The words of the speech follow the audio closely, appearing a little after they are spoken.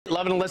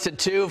11 and List at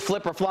 2,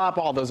 Flip or Flop,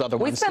 all those other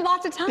ones. We spend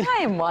lots of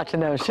time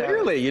watching those shows.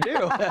 Clearly, you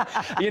do.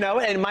 You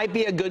know, and it might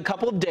be a good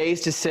couple of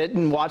days to sit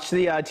and watch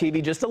the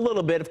TV just a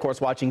little bit, of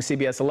course, watching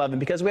CBS 11,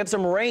 because we have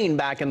some rain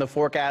back in the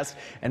forecast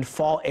and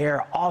fall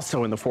air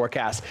also in the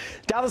forecast.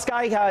 Dallas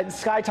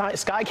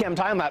Skycam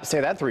time lapse,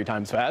 say that 3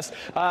 times fast,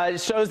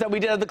 shows that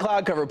we did have the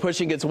cloud cover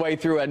pushing its way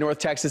through North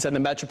Texas and the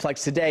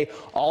Metroplex today,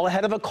 all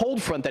ahead of a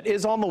cold front that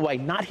is on the way.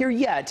 Not here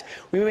yet.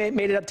 We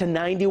made it up to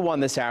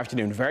 91 this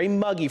afternoon. Very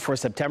muggy for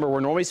September.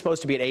 We're normally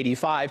supposed to be at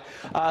 85.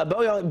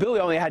 Billy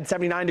only had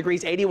 79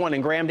 degrees, 81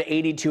 in Graham to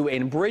 82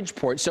 in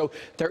Bridgeport. So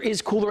there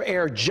is cooler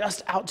air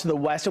just out to the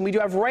west. And we do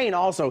have rain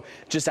also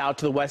just out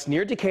to the west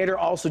near Decatur,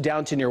 also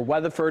down to near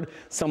Weatherford.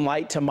 Some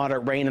light to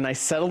moderate rain, a nice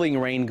settling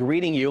rain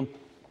greeting you.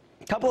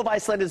 A couple of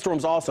isolated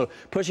storms also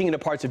pushing into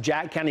parts of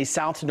Jack County,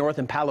 south to north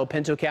in Palo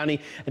Pinto County,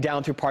 and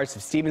down through parts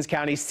of Stevens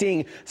County,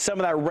 seeing some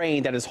of that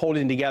rain that is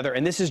holding together.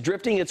 And this is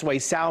drifting its way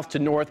south to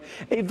north.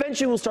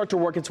 Eventually will start to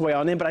work its way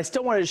on in, but I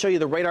still wanted to show you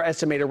the radar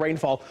estimated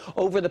rainfall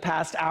over the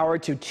past hour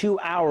to 2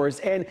 hours.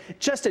 And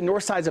just in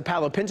north sides of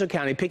Palo Pinto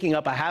County, picking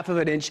up a half of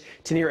an inch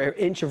to near an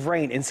inch of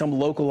rain in some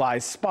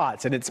localized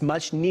spots. And it's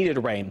much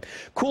needed rain.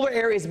 Cooler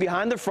areas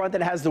behind the front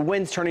that has the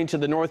winds turning to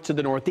the north to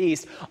the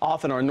northeast,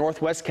 off in our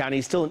northwest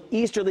counties, still an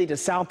easterly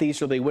to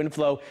southeasterly wind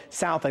flow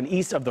south and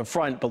east of the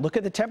front. But look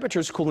at the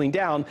temperatures cooling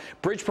down.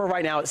 Bridgeport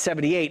right now at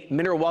 78,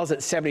 Mineral Wells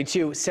at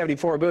 72,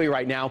 74 Bowie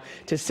right now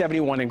to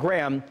 71 in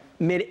Graham.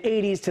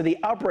 Mid-80s to the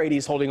upper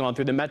 80s holding on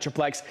through the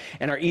Metroplex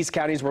and our east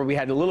counties where we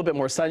had a little bit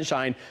more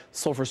sunshine.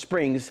 Sulphur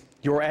Springs,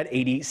 you're at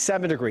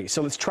 87 degrees.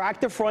 So let's track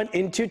the front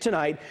into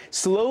tonight.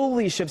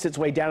 Slowly shifts its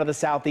way down to the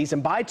southeast,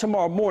 and by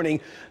tomorrow morning,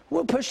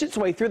 we'll push its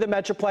way through the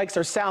Metroplex.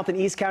 Our south and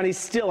east counties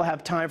still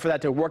have time for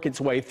that to work its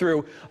way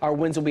through. Our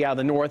winds will be out of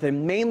the north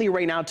and mainly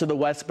rain out to the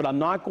west, but I'm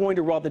not going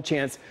to rule out the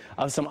chance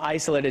of some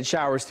isolated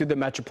showers through the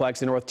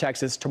Metroplex in North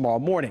Texas tomorrow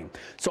morning.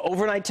 So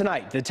overnight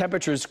tonight, the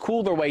temperatures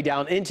cool their way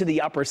down into the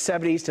upper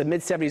 70s to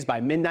mid-70s by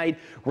midnight.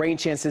 Rain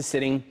chances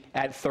sitting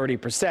at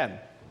 30%.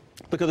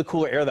 Look at the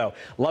cooler air, though.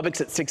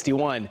 Lubbock's at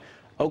 61.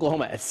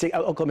 Oklahoma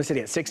City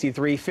at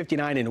 63,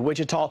 59 in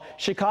Wichita.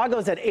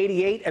 Chicago's at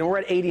 88, and we're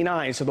at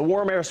 89. So the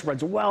warm air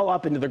spreads well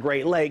up into the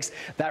Great Lakes.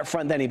 That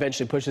front then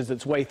eventually pushes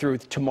its way through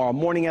tomorrow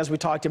morning, as we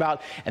talked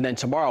about. And then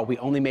tomorrow, we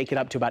only make it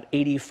up to about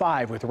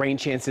 85 with rain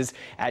chances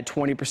at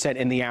 20%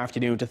 in the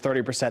afternoon to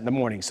 30% in the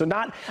morning. So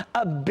not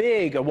a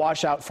big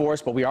washout for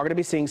us, but we are going to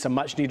be seeing some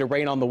much needed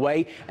rain on the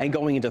way. And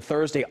going into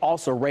Thursday,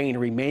 also rain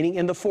remaining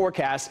in the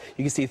forecast.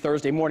 You can see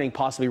Thursday morning,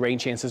 possibly rain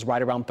chances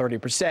right around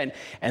 30%.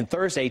 And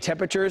Thursday,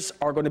 temperatures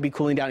are going to be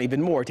cooling down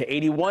even more to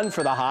 81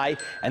 for the high,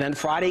 and then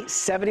Friday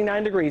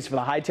 79 degrees for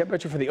the high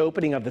temperature for the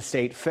opening of the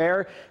state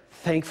fair.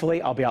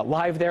 Thankfully, I'll be out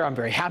live there. I'm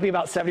very happy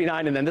about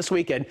 79, and then this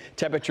weekend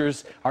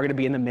temperatures are going to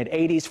be in the mid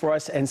 80s for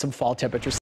us and some fall temperatures.